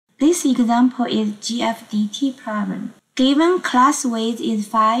This example is GFDT problem. Given class weight is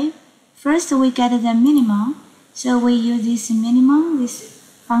 5, first we get the minimum. So we use this minimum, this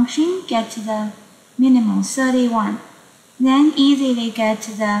function, get the minimum, 31. Then easily get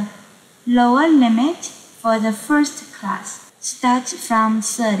the lower limit for the first class. Start from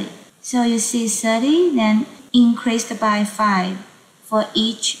 30. So you see 30, then increased by 5 for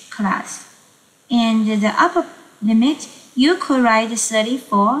each class. And the upper limit, you could write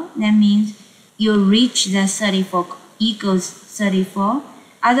 34. That means you reach the 34 equals 34.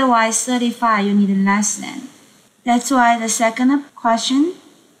 Otherwise, 35 you need less than. That's why the second question,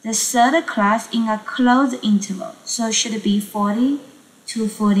 the third class in a closed interval. So it should be 40 to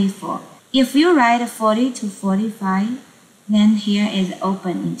 44. If you write 40 to 45, then here is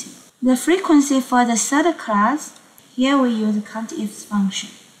open interval. The frequency for the third class, here we use COUNTIF function.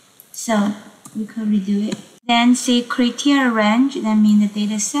 So we could redo it. Then see criteria range, that means the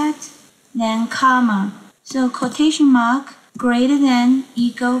data set. Then comma. So quotation mark greater than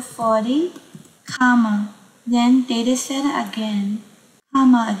equal 40, comma. Then data set again,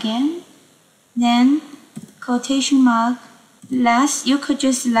 comma again. Then quotation mark less, you could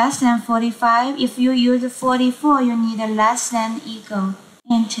just less than 45. If you use 44, you need a less than equal,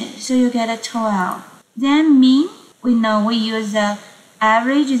 enter. So you get a 12. Then mean, we know we use the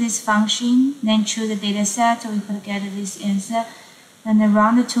average this function, then choose the data set, so we could get this answer. Then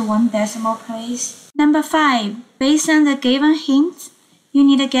round to 1 decimal place. Number 5, based on the given hint, you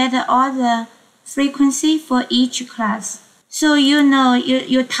need to get all the frequency for each class. So you know,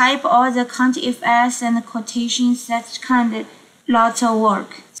 you type all the COUNTIFs and the quotations, that's kind of lots of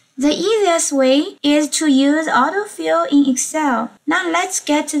work. The easiest way is to use autofill in Excel. Now let's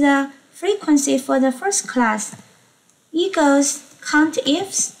get to the frequency for the first class. Equals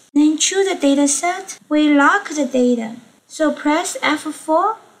COUNTIFs, then choose the data set. We lock the data. So press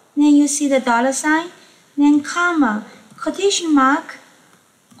F4, then you see the dollar sign, then comma, quotation mark,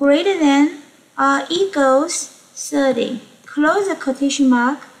 greater than or equals 30. Close the quotation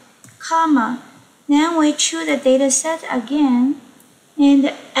mark, comma. Then we choose the data set again,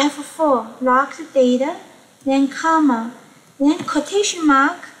 and F4, lock the data, then comma. Then quotation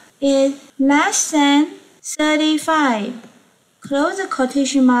mark is less than 35. Close the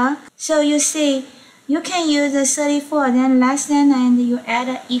quotation mark. So you see, you can use the 34, then less than, and you add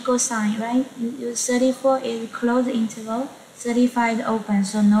an equal sign, right? 34 is closed interval, 35 is open,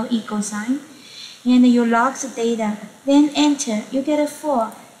 so no equal sign. And you lock the data, then enter, you get a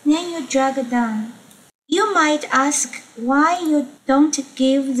 4, then you drag it down. You might ask why you don't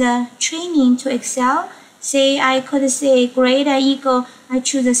give the training to Excel. Say I could say greater equal, I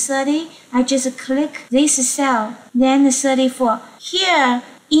choose a 30, I just click this cell, then the 34. Here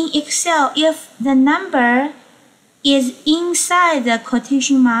in Excel, if the number is inside the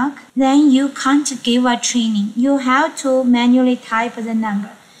quotation mark, then you can't give a training. You have to manually type the number.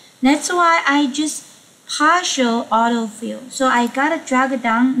 That's why I just partial autofill. So I gotta drag it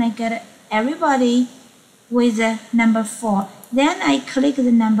down and I get everybody with the number 4. Then I click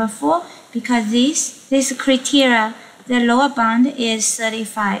the number 4 because this criteria, the lower bound is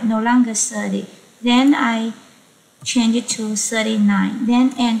 35, no longer 30. Then I change it to 39,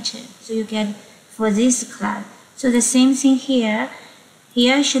 then enter. So you get for this class. So the same thing here.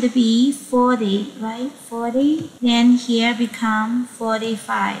 Here should be 40, right? 40. Then here become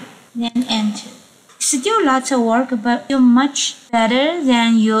 45. Then enter. Still lots of work, but you're much better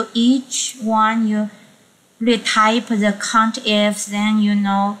than you each one you retype the COUNTIFs, then you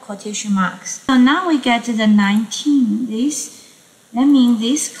know quotation marks. So now we get to the 19. That means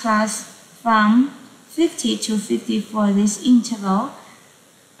this class from 50 to 54, this interval,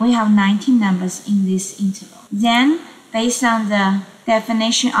 we have 19 numbers in this interval. Then, based on the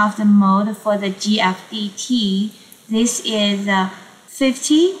definition of the mode for the GFDT, this is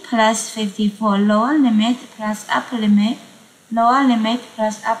 50 plus 54, lower limit plus upper limit, lower limit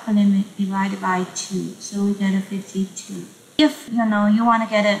plus upper limit divided by 2. So we get a 52. If you want to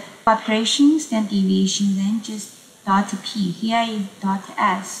get a populations, then deviation, then just dot P. Here is dot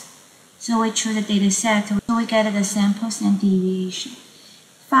S. So we choose the data set. So we get the samples and deviation.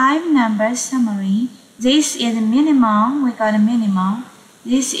 5 numbers summary. This is minimum, we got a minimum.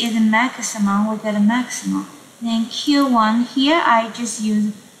 This is maximum, we got a maximum. Then Q1, here I just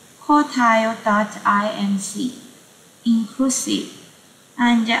use quartile.inc, inclusive.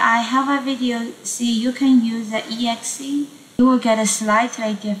 And I have a video, see you can use the exe, you will get a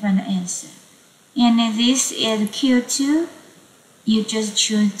slightly different answer. And this is Q2, you just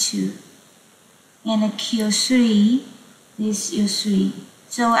choose 2. And Q3, this is 3.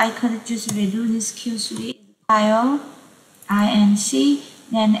 So I could just redo this Q3, file, inc,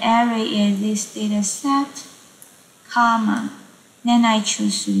 then array is this data set, comma, then I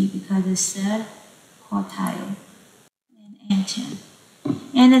choose 3 because the third quartile, and enter.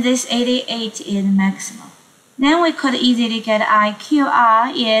 And this 88 is maximum. Then we could easily get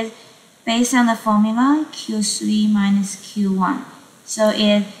IQR is based on the formula Q3 minus Q1. So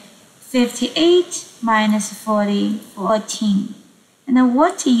it's 58 minus 14. And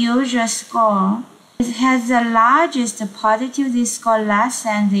what usual score? It has the largest positive z-score less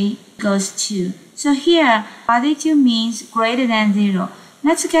than z goes to. So here, positive means greater than 0.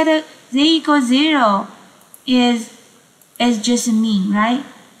 Let's get a z equals 0 is just mean, right?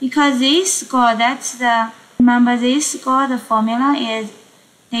 Because z-score, that's the, remember z-score, the formula is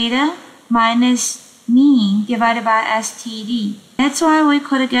theta minus mean divided by STD. That's why we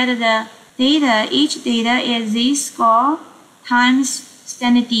could get the data. Each data is z-score times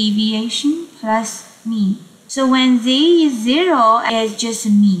standard deviation plus mean. So when z is 0, it's just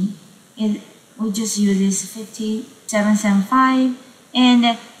mean. We just use this 5775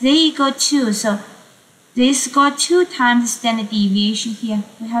 and z equal 2. So z-score 2 times standard deviation here.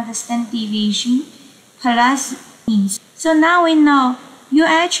 We have the standard deviation plus mean. So now we know you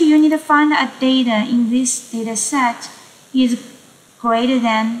need to find a data in this data set is greater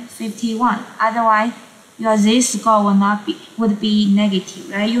than 51. Otherwise, your z-score would be negative,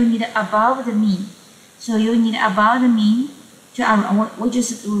 right? You need above the mean. So you need above the mean to we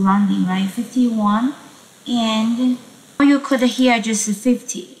just do rounding, right? 51, and you could here just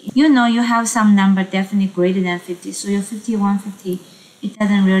 50. You know you have some number definitely greater than 50. So your 51, 50, it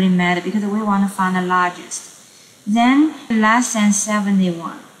doesn't really matter because we want to find the largest. Then less than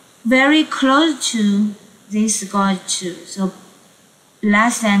 71, very close to z-score 2. So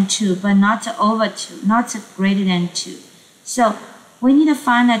less than 2, but not over 2, not greater than 2. So we need to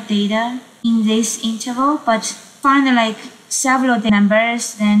find the data in this interval, but find like several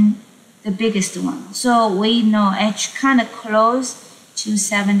numbers than the biggest one. So we know it's kind of close to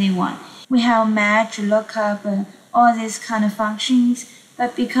 71. We have match, lookup, all these kind of functions.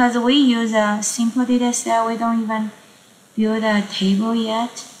 But because we use a simple data set, we don't even build a table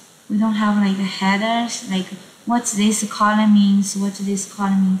yet. We don't have like the headers, like what this column means, what this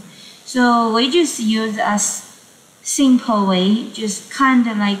column means. So we just use a simple way, just kind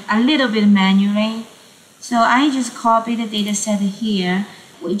of like a little bit manually. So I just copy the data set here.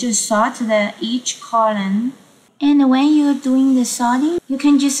 We just sort each column. And when you're doing the sorting, you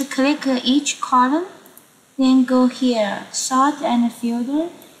can just click each column. Then go here, sort and filter.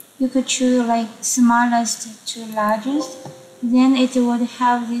 You could choose like smallest to largest. Then it would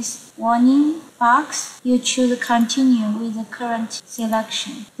have this warning box. You choose continue with the current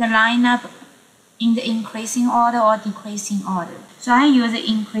selection. The lineup in the increasing order or decreasing order. So I use the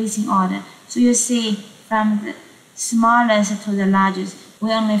increasing order. So you see from the smallest to the largest,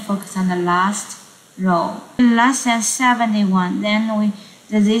 we only focus on the last row. Less than 71, then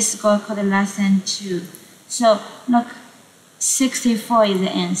the z-score could be less than 2. So look, 64 is the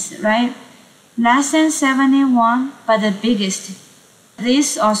answer, right? Less than 71, but the biggest.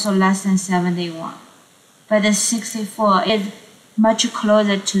 This also less than 71. But the 64 is much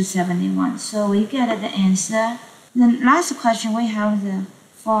closer to 71. So we get the answer. The last question, we have the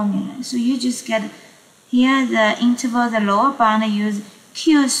formula. So you just get here the interval, the lower bound, use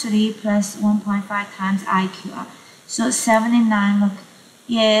Q3 plus 1.5 times IQR. So 79, look,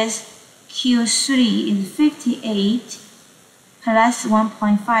 is Q3 is 58 plus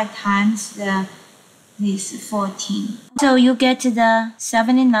 1.5 times this 14. So you get the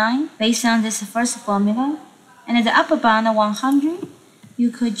 79 based on this first formula. And the upper bound 100,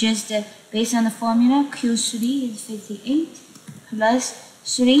 you could just, based on the formula, Q3 is 58 plus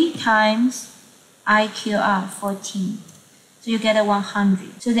 3 times IQR 14. So you get a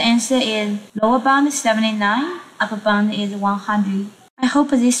 100. So the answer is lower bound is 79, upper bound is 100. I hope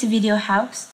this video helps.